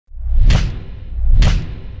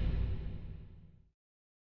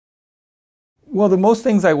Well, the most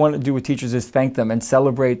things I want to do with teachers is thank them and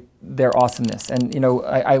celebrate their awesomeness. And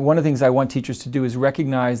one of the things I want teachers to do is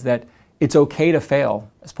recognize that it's okay to fail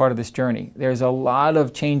as part of this journey. There's a lot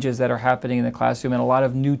of changes that are happening in the classroom and a lot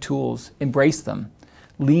of new tools. Embrace them.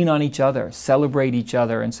 Lean on each other, celebrate each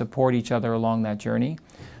other, and support each other along that journey.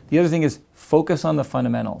 The other thing is focus on the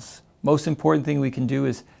fundamentals. Most important thing we can do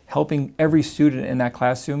is helping every student in that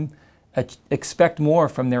classroom expect more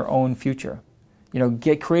from their own future.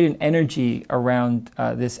 Create an energy around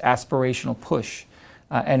this aspirational push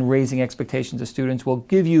and raising expectations of students will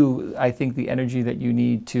give you, I think, the energy that you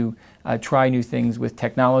need to try new things with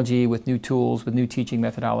technology, with new tools, with new teaching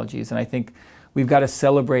methodologies. And I think we've got to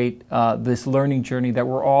celebrate this learning journey that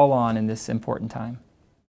we're all on in this important time.